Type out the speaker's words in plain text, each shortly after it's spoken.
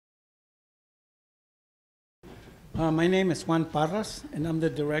My name is Juan Parras, and I'm the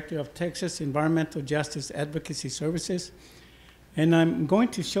Director of Texas Environmental Justice Advocacy Services. And I'm going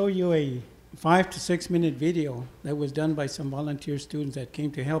to show you a 5 to 6 minute video that was done by some volunteer students that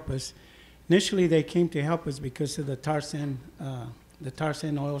came to help us. Initially, they came to help us because of the tar sand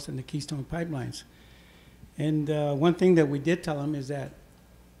oils and the Keystone pipelines. And one thing that we did tell them is that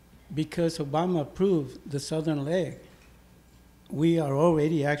because Obama approved the southern leg, we are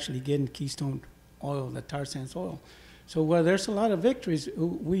already actually getting Keystone oil, the tar sands oil. So while there's a lot of victories,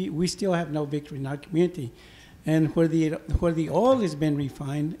 we still have no victory in our community. And where the oil has been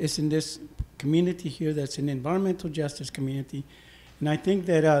refined is in this community here that's an environmental justice community. And I think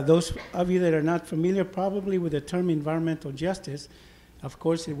that those of you that are not familiar probably with the term environmental justice, of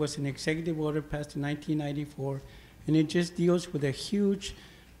course it was an executive order passed in 1994, and it just deals with a huge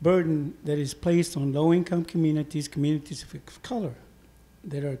burden that is placed on low-income communities, communities of color,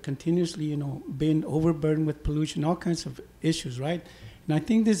 that are continuously, being overburdened with pollution, all kinds of issues, right? And I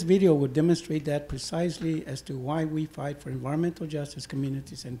think this video would demonstrate that precisely as to why we fight for environmental justice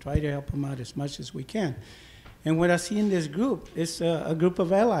communities and try to help them out as much as we can. And what I see in this group is a group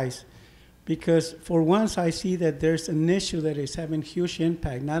of allies, because for once I see that there's an issue that is having huge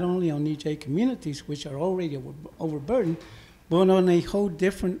impact, not only on EJ communities, which are already overburdened, but on a whole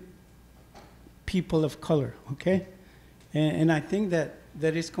different people of color, okay? And I think that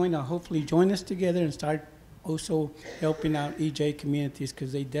it's going to hopefully join us together and start also helping out EJ communities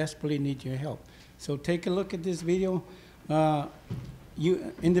because they desperately need your help. So take a look at this video. In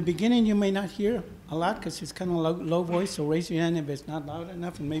the beginning, you may not hear a lot because it's kind of low voice, so raise your hand if it's not loud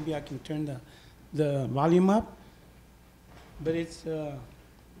enough, and maybe I can turn the volume up. But it's, here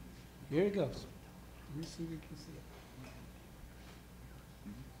it goes. Let me see if you can see it.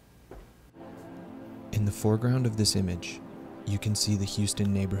 In the foreground of this image, you can see the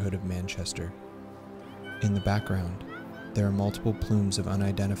Houston neighborhood of Manchester. In the background, there are multiple plumes of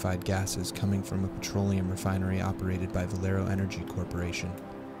unidentified gases coming from a petroleum refinery operated by Valero Energy Corporation.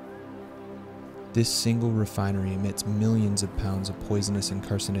 This single refinery emits millions of pounds of poisonous and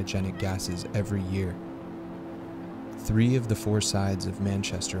carcinogenic gases every year. 3 of the 4 sides of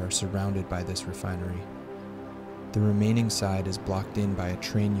Manchester are surrounded by this refinery. The remaining side is blocked in by a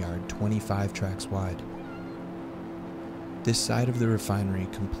train yard 25 tracks wide. This side of the refinery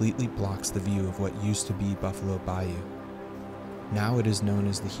completely blocks the view of what used to be Buffalo Bayou. Now it is known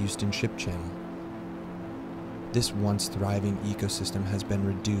as the Houston Ship Channel. This once thriving ecosystem has been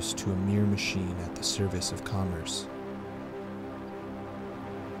reduced to a mere machine at the service of commerce.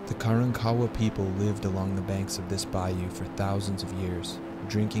 The Karankawa people lived along the banks of this bayou for thousands of years,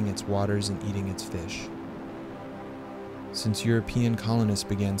 drinking its waters and eating its fish. Since European colonists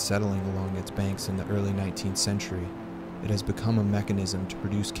began settling along its banks in the early 19th century, it has become a mechanism to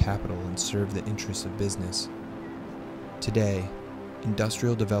produce capital and serve the interests of business. Today,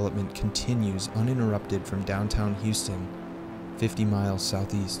 industrial development continues uninterrupted from downtown Houston, 50 miles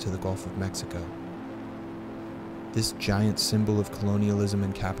southeast to the Gulf of Mexico. This giant symbol of colonialism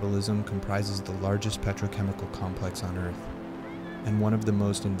and capitalism comprises the largest petrochemical complex on Earth, and one of the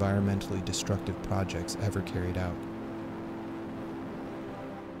most environmentally destructive projects ever carried out.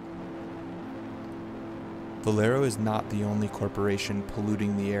 Valero is not the only corporation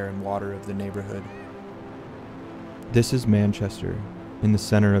polluting the air and water of the neighborhood. This is Manchester, in the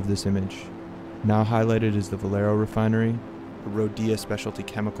center of this image. Now highlighted is the Valero refinery, a Rodea specialty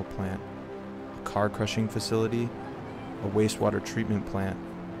chemical plant, a car crushing facility, a wastewater treatment plant,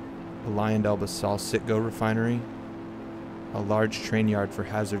 a Lyondell-Basell Citgo refinery, a large train yard for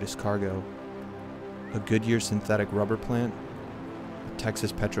hazardous cargo, a Goodyear synthetic rubber plant, a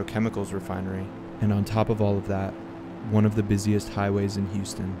Texas petrochemicals refinery, and on top of all of that, one of the busiest highways in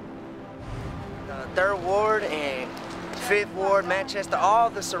Houston. The 3rd Ward and 5th Ward, Manchester,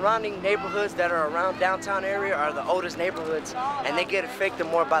 all the surrounding neighborhoods that are around downtown area are the oldest neighborhoods, and they get affected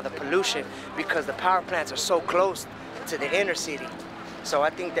more by the pollution because the power plants are so close to the inner city. So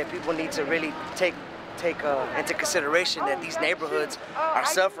I think that people need to really take into consideration that these neighborhoods are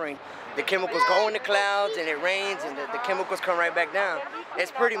suffering. The chemicals go in the clouds and it rains and the chemicals come right back down. It's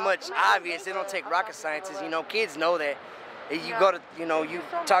pretty much obvious. It don't take rocket scientists. Kids know that. You go to, you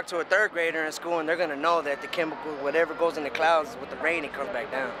talk to a 3rd grader in school and they're gonna know that the chemical, whatever goes in the clouds with the rain, it comes back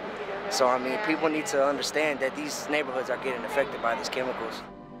down. So I mean, people need to understand that these neighborhoods are getting affected by these chemicals.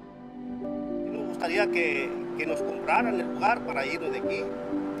 Me gustaría que nos compraran el lugar para irnos de aquí,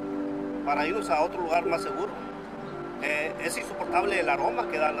 para irnos a otro lugar más seguro. Es insoportable el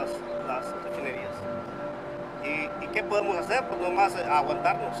aroma que dan las refinerías. ¿Y qué podemos hacer? Pues nomás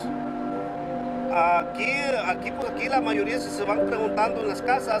aguantarnos. Aquí la mayoría, si se van preguntando en las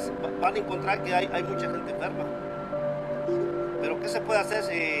casas, van a encontrar que hay mucha gente enferma. Pero ¿qué se puede hacer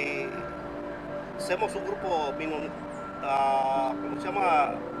si somos un grupo ¿cómo se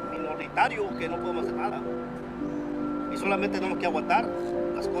llama? Minoritario, que no podemos hacer nada? Y solamente tenemos que aguantar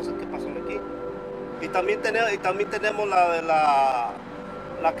las cosas que pasan aquí. Y también tenemos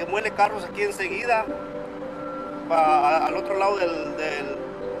la que muele carros aquí enseguida, al otro lado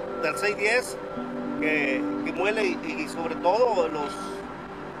del 610, que muele, y sobre todo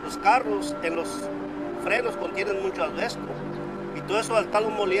los carros en los frenos contienen mucho asbesto. Y todo eso al estarlo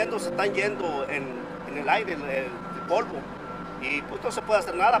moliendo se están yendo en el aire, el polvo. Y pues no se puede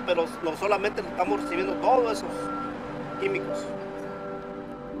hacer nada, pero no solamente estamos recibiendo todos esos químicos.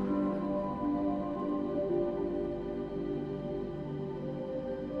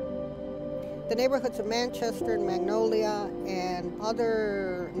 The neighborhoods of Manchester and Magnolia and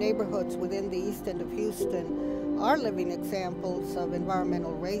other neighborhoods within the east end of Houston are living examples of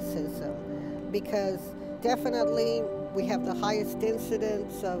environmental racism, because definitely we have the highest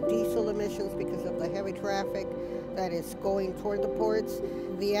incidence of diesel emissions because of the heavy traffic that is going toward the ports.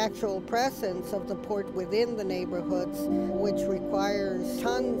 The actual presence of the port within the neighborhoods, which requires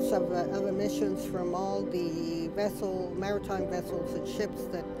tons of emissions from all the maritime vessels and ships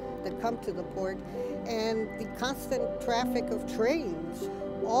that come to the port, and the constant traffic of trains,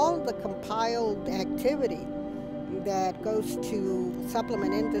 all the compiled activity that goes to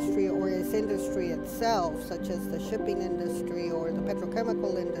supplement industry or is industry itself, such as the shipping industry or the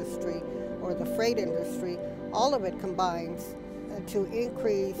petrochemical industry or the freight industry, all of it combines to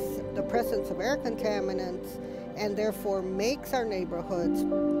increase the presence of air contaminants, and therefore makes our neighborhoods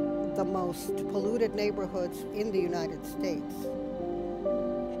the most polluted neighborhoods in the United States.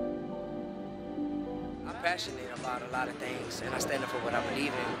 I'm passionate about a lot of things, and I stand up for what I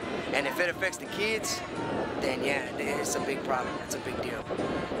believe in. And if it affects the kids, then yeah, it's a big problem. It's a big deal.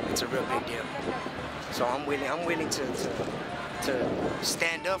 It's a real big deal. So I'm willing to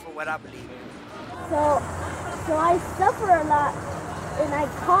stand up for what I believe in. So I suffer a lot, and I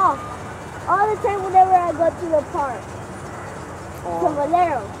cough all the time whenever I go to the park. So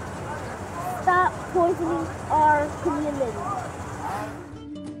Valero, stop poisoning our community.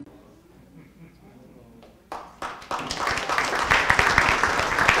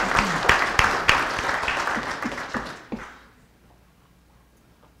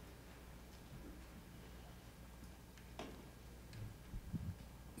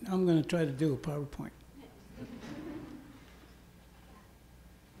 I'm going to try to do a PowerPoint.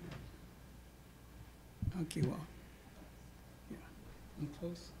 Okay, well, yeah, I'm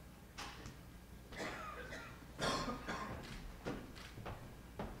close.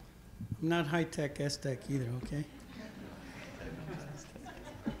 I'm not high-tech, S-tech either, okay?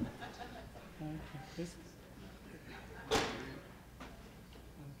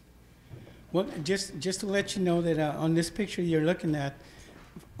 Well, just to let you know that on this picture you're looking at,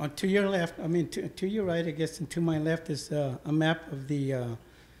 to your left, to your right, I guess, and to my left is a map of the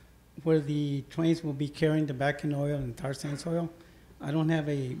where the trains will be carrying the back-end oil and tar sands oil. I don't have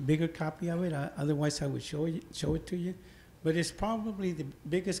a bigger copy of it, otherwise I would show it to you. But it's probably the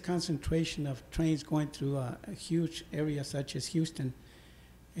biggest concentration of trains going through a huge area such as Houston.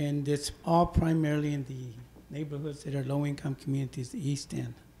 And it's all primarily in the neighborhoods that are low-income communities, the East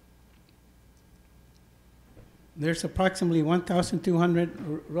End. There's approximately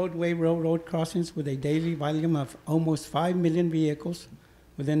 1,200 railroad crossings with a daily volume of almost 5 million vehicles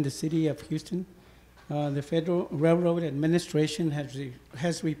within the city of Houston. The Federal Railroad Administration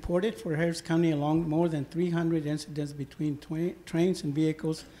has reported for Harris County along more than 300 incidents between trains and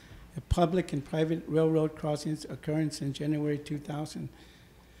vehicles at public and private railroad crossings occurring since January 2000.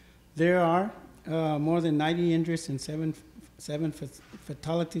 There are more than 90 injuries and seven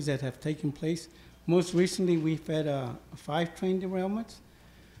fatalities that have taken place. Most recently, we've had 5 train derailments.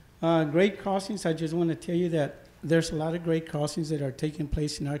 Grade crossings, I just want to tell you that there's a lot of grade crossings that are taking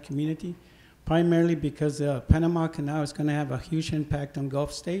place in our community, primarily because the Panama Canal is going to have a huge impact on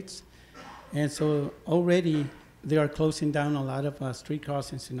Gulf states. And so already they are closing down a lot of street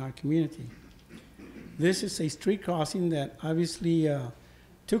crossings in our community. This is a street crossing that obviously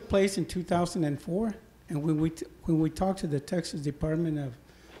took place in 2004. And when we talk to the Texas Department of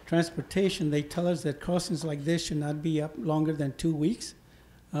Transportation, they tell us that crossings like this should not be up longer than 2 weeks.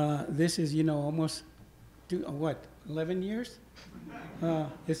 This is, almost 11 years?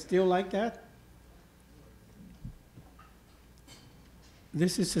 It's still like that?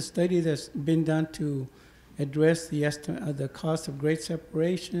 This is a study that's been done to address the cost of grade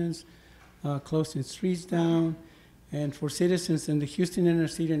separations, closing streets down, and for citizens in the Houston inner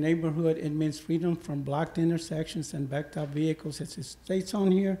city neighborhood, it means freedom from blocked intersections and backed up vehicles, as it states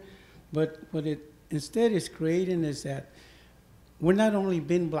on here. But what it instead is creating is that we're not only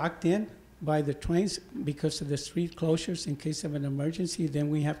being blocked in by the trains because of the street closures in case of an emergency, then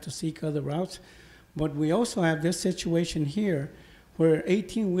we have to seek other routes. But we also have this situation here where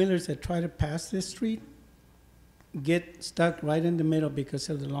 18-wheelers that try to pass this street get stuck right in the middle because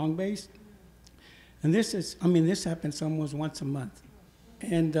of the long bays. And this is, I mean, this happens almost once a month.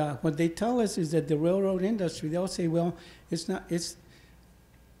 And what they tell us is that the railroad industry, they'll say, well, it's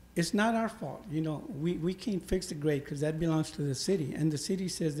not our fault. You know, we can't fix the grade because that belongs to the city. And the city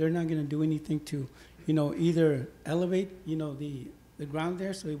says they're not going to do anything to, you know, either elevate, you know, the ground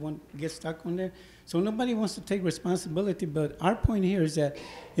there so it won't get stuck on there. So nobody wants to take responsibility. But our point here is that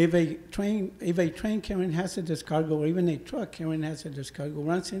if a train carrying hazardous cargo or even a truck carrying hazardous cargo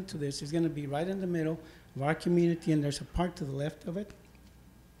runs into this, it's going to be right in the middle of our community, and there's a park to the left of it.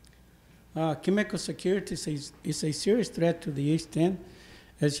 Chemical security is a serious threat to the East End.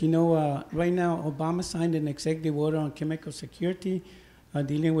 As you know, right now, Obama signed an executive order on chemical security,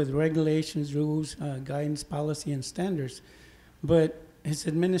 dealing with regulations, rules, guidance, policy, and standards. But his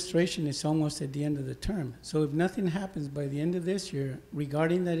administration is almost at the end of the term. So if nothing happens by the end of this year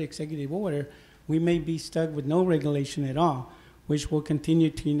regarding that executive order, we may be stuck with no regulation at all, which will continue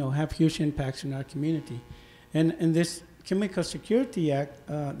to, you know, have huge impacts in our community. And this Chemical Security Act,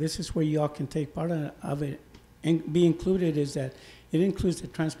 this is where you all can take part of it and be included, is that it includes the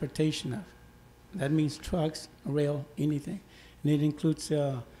transportation of. That means trucks, rail, anything. And it includes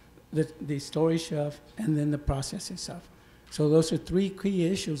the storage of and then the processes of. So those are three key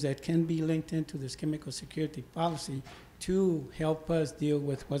issues that can be linked into this chemical security policy to help us deal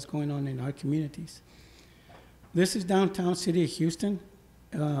with what's going on in our communities. This is downtown city of Houston,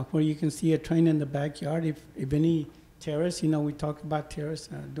 where you can see a train in the backyard. If any terrorists, you know, we talk about terrorists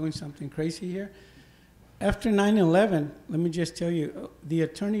doing something crazy here. After 9/11, let me just tell you, the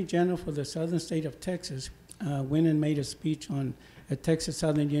Attorney General for the Southern State of Texas went and made a speech at Texas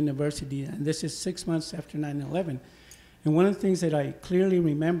Southern University, and this is 6 months after 9/11. And one of the things that I clearly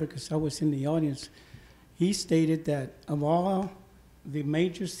remember, because I was in the audience, he stated that of all the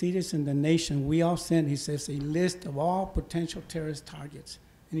major cities in the nation, we all sent, he says, a list of all potential terrorist targets.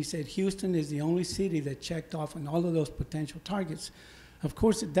 And he said Houston is the only city that checked off on all of those potential targets. Of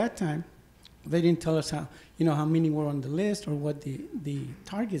course, at that time, they didn't tell us how many were on the list or what the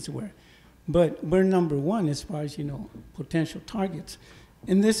targets were. But we're number one as far as, you know, potential targets.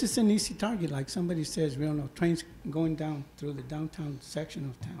 And this is an easy target, like somebody says, we don't know, trains going down through the downtown section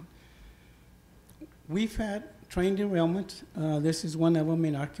of town. We've had train derailments. This is one of them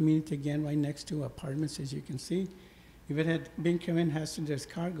in our community, again, right next to apartments, as you can see. If it had been carrying hazardous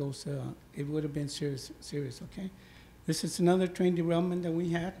cargoes, it would have been serious, okay? This is another train derailment that we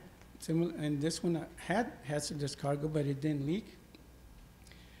had, similar, and this one had hazardous cargo, but it didn't leak.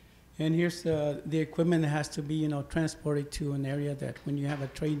 And here's the equipment that has to be, you know, transported to an area that when you have a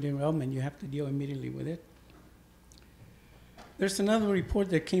train derailment, you have to deal immediately with it. There's another report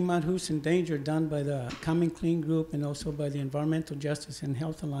that came out, Who's in Danger, done by the Coming Clean Group and also by the Environmental Justice and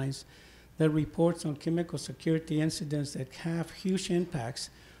Health Alliance, that reports on chemical security incidents that have huge impacts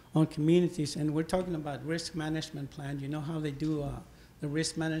on communities. And we're talking about risk management plan. You know how they do the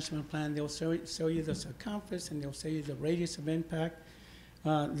risk management plan? They'll show you the circumference and they'll show you the radius of impact.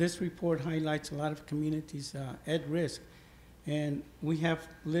 This report highlights a lot of communities at risk. And we have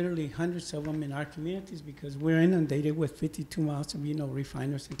literally hundreds of them in our communities because we're inundated with 52 miles of, you know,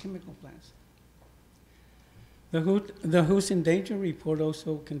 refiners and chemical plants. The Who's in Danger report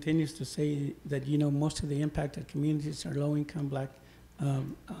also continues to say that, you know, most of the impacted communities are low-income Black,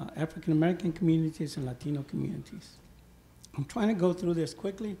 African-American communities and Latino communities. I'm trying to go through this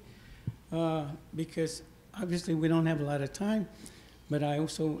quickly because obviously we don't have a lot of time, but I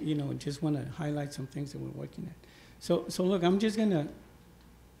also, you know, just want to highlight some things that we're working at. So look, I'm just gonna,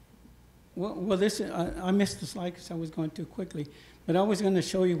 I missed the slide because I was going too quickly, but I was gonna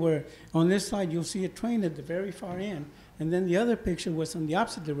show you where, on this slide, you'll see a train at the very far end, and then the other picture was on the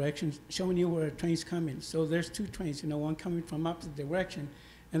opposite direction, showing you where a train's coming. So there's two trains, you know, one coming from opposite direction,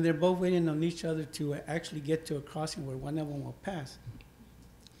 and they're both waiting on each other to actually get to a crossing where one of them will pass.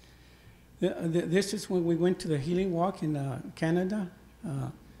 This is when we went to the Healing Walk in Canada.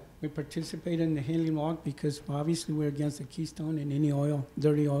 We participated in the Healing Walk because obviously we're against the Keystone and any oil,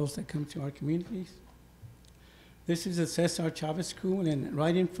 dirty oils that come to our communities. This is the Cesar Chavez School, and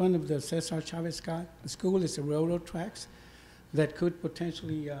right in front of the Cesar Chavez School is the railroad tracks that could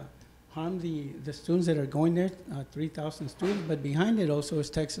potentially harm the students that are going there, 3,000 students, but behind it also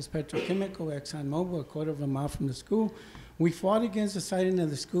is Texas Petrochemical, ExxonMobil, a quarter of a mile from the school. We fought against the siting of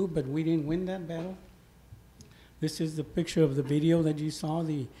the school, but we didn't win that battle. This is the picture of the video that you saw,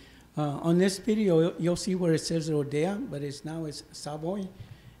 the On this video, you'll see where it says Rodea, but it's Savoy.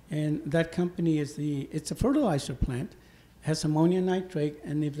 And that company it's a fertilizer plant, has ammonium nitrate,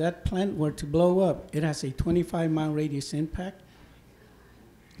 and if that plant were to blow up, it has a 25-mile radius impact.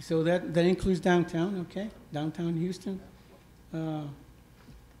 So that includes downtown, okay? Downtown Houston.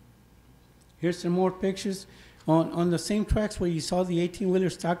 Here's some more pictures. On the same tracks where you saw the 18-wheeler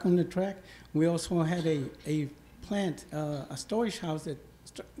stock on the track, we also had a plant, a storage house that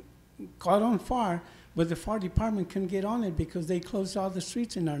caught on fire, but the fire department couldn't get on it because they closed all the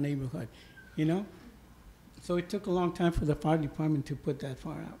streets in our neighborhood, you know? So it took a long time for the fire department to put that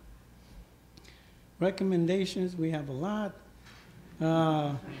fire out. Recommendations, we have a lot.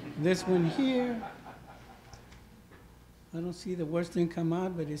 This one here, I don't see the worst thing come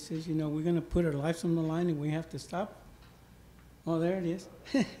out, but it says, you know, we're going to put our lives on the line and we have to stop. Oh, there it is.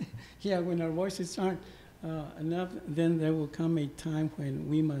 Yeah, when our voices aren't enough, then there will come a time when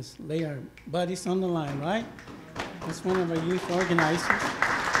we must lay our bodies on the line, right? That's one of our youth organizers.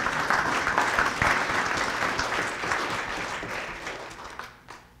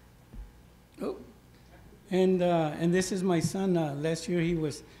 Oh, and this is my son. Last year he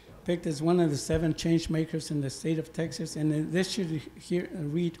was picked as one of the 7 change makers in the state of Texas, and this should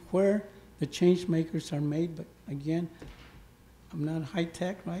read where the change makers are made, but again, I'm not high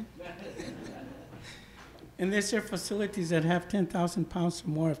tech, right? And these are facilities that have 10,000 pounds or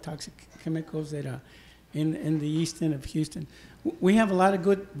more of toxic chemicals that are in the east end of Houston. We have a lot of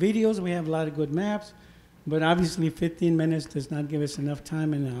good videos, we have a lot of good maps, but obviously 15 minutes does not give us enough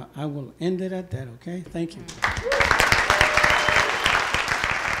time, and I will end it at that, okay? Thank you.